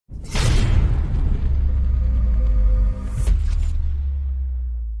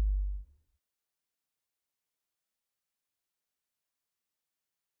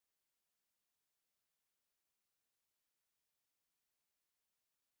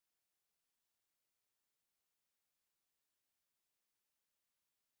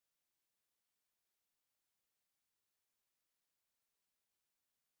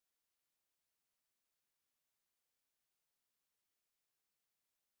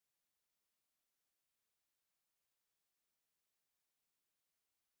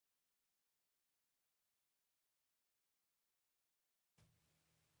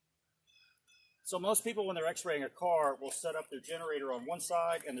So most people, when they're x-raying a car, will set up their generator on one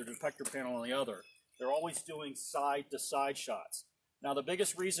side and their detector panel on the other. They're always doing side-to-side shots. Now, the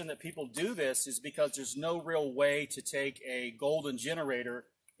biggest reason that people do this is because there's no real way to take a golden generator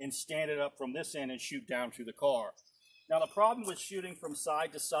and stand it up from this end and shoot down through the car. Now, the problem with shooting from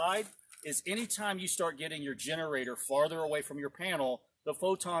side to side is anytime you start getting your generator farther away from your panel, the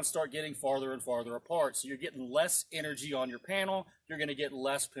photons start getting farther and farther apart. So you're getting less energy on your panel, you're going to get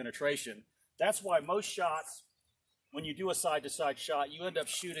less penetration. That's why most shots, when you do a side-to-side shot, you end up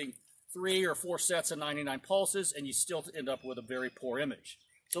shooting 3 or 4 sets of 99 pulses, and you still end up with a very poor image.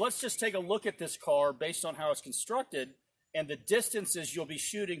 So let's just take a look at this car based on how it's constructed and the distances you'll be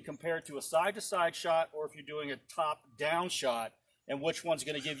shooting compared to a side-to-side shot or if you're doing a top-down shot, and which one's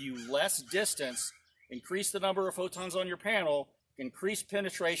going to give you less distance, increase the number of photons on your panel, increase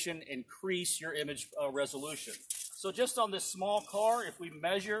penetration, increase your image resolution. So just on this small car, if we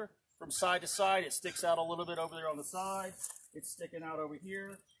measure from side to side, it sticks out a little bit over there on the side. It's sticking out over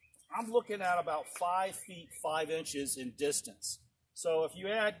here. I'm looking at about 5 feet 5 inches in distance. So if you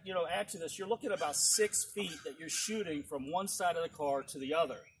add to this, you're looking at about 6 feet that you're shooting from one side of the car to the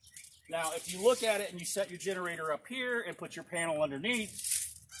other. Now, if you look at it and you set your generator up here and put your panel underneath,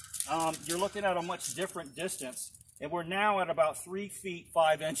 you're looking at a much different distance. And we're now at about 3 feet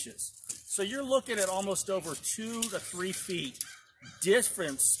 5 inches. So you're looking at almost over 2 to 3 feet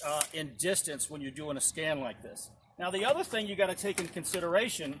difference in distance when you're doing a scan like this. Now, the other thing you got to take into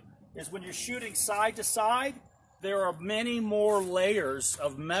consideration is when you're shooting side to side, there are many more layers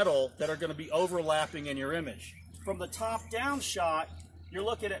of metal that are going to be overlapping in your image. From the top down shot, you're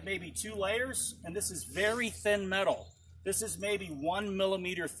looking at maybe 2 layers, and this is very thin metal. This is maybe 1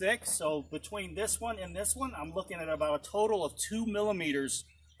 millimeter thick, so between this one and this one, I'm looking at about a total of 2 millimeters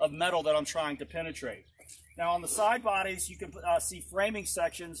of metal that I'm trying to penetrate. Now, on the side bodies, you can see framing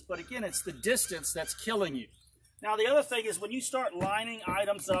sections, but again, it's the distance that's killing you. Now, the other thing is when you start lining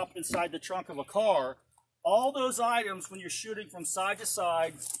items up inside the trunk of a car, all those items, when you're shooting from side to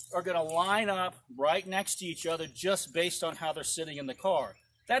side, are going to line up right next to each other just based on how they're sitting in the car.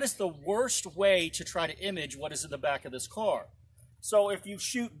 That is the worst way to try to image what is in the back of this car. So if you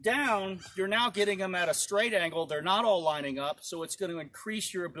shoot down, you're now getting them at a straight angle. They're not all lining up, so it's going to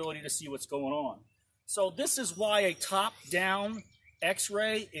increase your ability to see what's going on. So this is why a top-down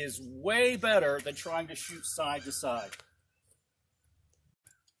X-ray is way better than trying to shoot side to side.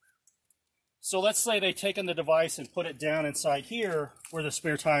 So let's say they've taken the device and put it down inside here where the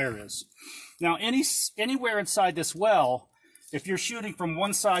spare tire is. Now, anywhere inside this well, if you're shooting from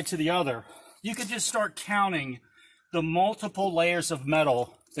one side to the other, you could just start counting the multiple layers of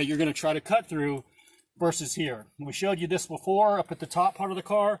metal that you're going to try to cut through versus here. We showed you this before up at the top part of the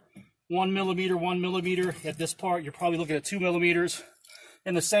car, 1 millimeter, 1 millimeter. At this part, you're probably looking at 2 millimeters.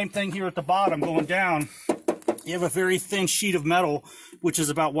 And the same thing here at the bottom going down. You have a very thin sheet of metal, which is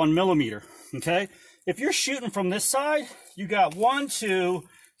about 1 millimeter, okay? If you're shooting from this side, you got 1, 2,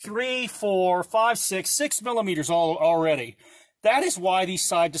 3, 4, 5, 6 millimeters already. That is why these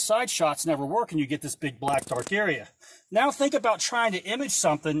side-to-side shots never work and you get this big black dark area. Now think about trying to image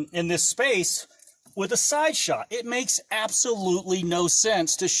something in this space with a side shot. It makes absolutely no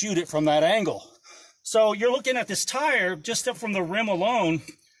sense to shoot it from that angle. So you're looking at this tire, just up from the rim alone,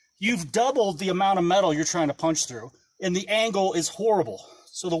 you've doubled the amount of metal you're trying to punch through, and the angle is horrible.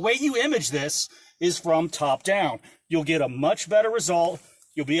 So the way you image this is from top down. You'll get a much better result.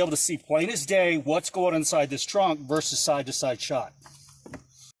 You'll be able to see plain as day what's going inside this trunk versus side-to-side shot.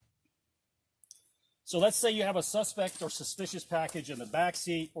 So let's say you have a suspect or suspicious package in the back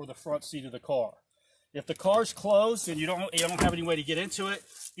seat or the front seat of the car. If the car's closed and you don't have any way to get into it,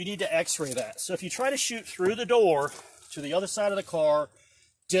 you need to x-ray that. So if you try to shoot through the door to the other side of the car,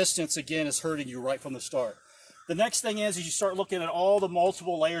 distance again is hurting you right from the start. The next thing is you start looking at all the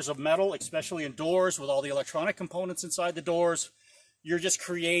multiple layers of metal, especially in doors with all the electronic components inside the doors. You're just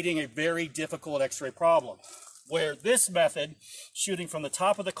creating a very difficult x-ray problem. Where this method, shooting from the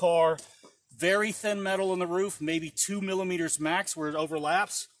top of the car, very thin metal in the roof, maybe 2 millimeters max where it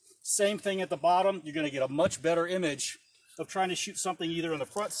overlaps. Same thing at the bottom. You're going to get a much better image of trying to shoot something either in the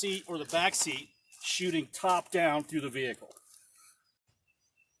front seat or the back seat, shooting top down through the vehicle.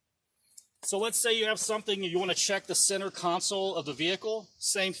 So let's say you have something and you want to check the center console of the vehicle.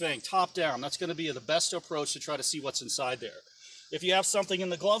 Same thing, top down. That's going to be the best approach to try to see what's inside there. If you have something in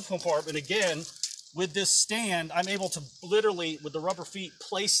the glove compartment, again, with this stand, I'm able to literally, with the rubber feet,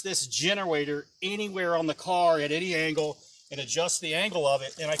 place this generator anywhere on the car at any angle and adjust the angle of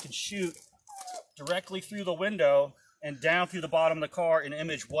it, and I can shoot directly through the window and down through the bottom of the car and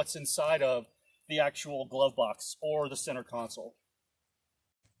image what's inside of the actual glove box or the center console.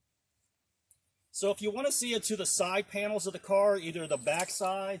 So if you want to see into the side panels of the car, either the back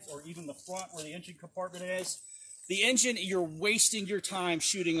sides or even the front where the engine compartment is, the engine, you're wasting your time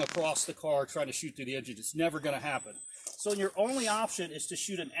shooting across the car trying to shoot through the engine. It's never going to happen. So your only option is to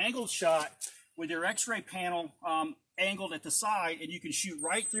shoot an angled shot with your X-ray panel angled at the side, and you can shoot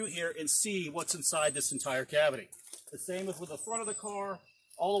right through here and see what's inside this entire cavity. The same as with the front of the car,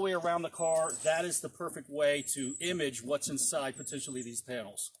 all the way around the car. That is the perfect way to image what's inside potentially these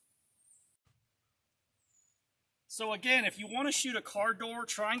panels. So again, if you want to shoot a car door,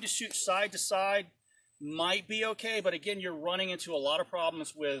 trying to shoot side to side might be okay, but again, you're running into a lot of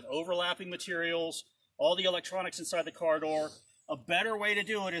problems with overlapping materials, all the electronics inside the car door. A better way to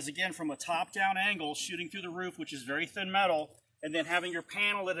do it is, again, from a top-down angle, shooting through the roof, which is very thin metal, and then having your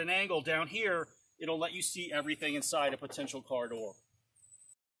panel at an angle down here. It'll let you see everything inside a potential car door.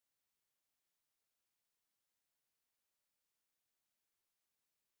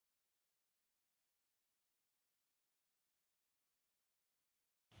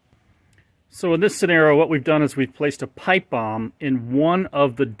 So in this scenario, what we've done is we've placed a pipe bomb in one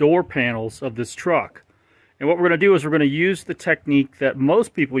of the door panels of this truck. And what we're going to do is we're going to use the technique that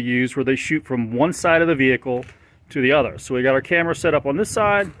most people use, where they shoot from one side of the vehicle to the other. So we got our camera set up on this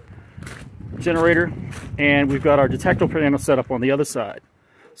side, generator, and we've got our detector panel set up on the other side.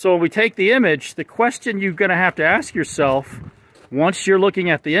 So when we take the image, the question you're going to have to ask yourself once you're looking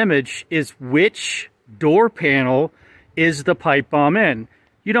at the image is, which door panel is the pipe bomb in?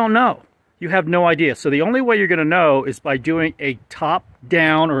 You don't know. You have no idea. So the only way you're going to know is by doing a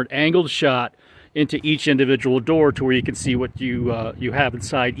top-down or an angled shot into each individual door to where you can see what you have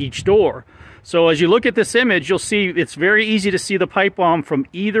inside each door. So as you look at this image, you'll see it's very easy to see the pipe bomb from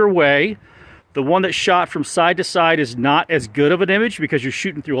either way. The one that's shot from side to side is not as good of an image because you're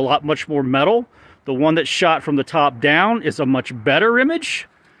shooting through much more metal. The one that's shot from the top down is a much better image,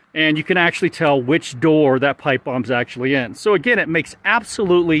 and you can actually tell which door that pipe bomb's actually in. So again, it makes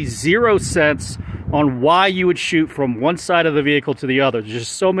absolutely zero sense on why you would shoot from one side of the vehicle to the other. There's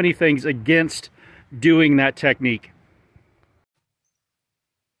just so many things against doing that technique.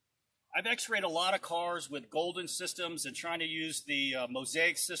 I've x-rayed a lot of cars with Golden systems and trying to use the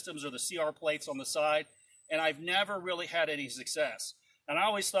Mosaic systems or the CR plates on the side, and I've never really had any success. And I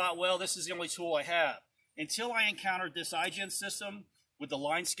always thought, well, this is the only tool I have. Until I encountered this iGen system with the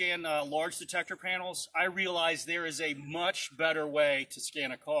line scan large detector panels, I realized there is a much better way to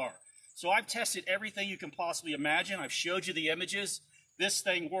scan a car. So I've tested everything you can possibly imagine. I've showed you the images. This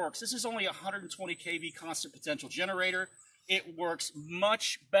thing works. This is only a 120 kV constant potential generator. It works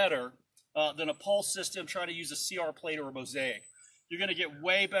much better than a pulse system trying to use a CR plate or a Mosaic. You're going to get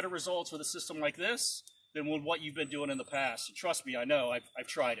way better results with a system like this than with what you've been doing in the past. And trust me, I know. I've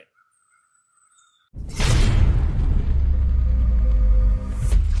tried it.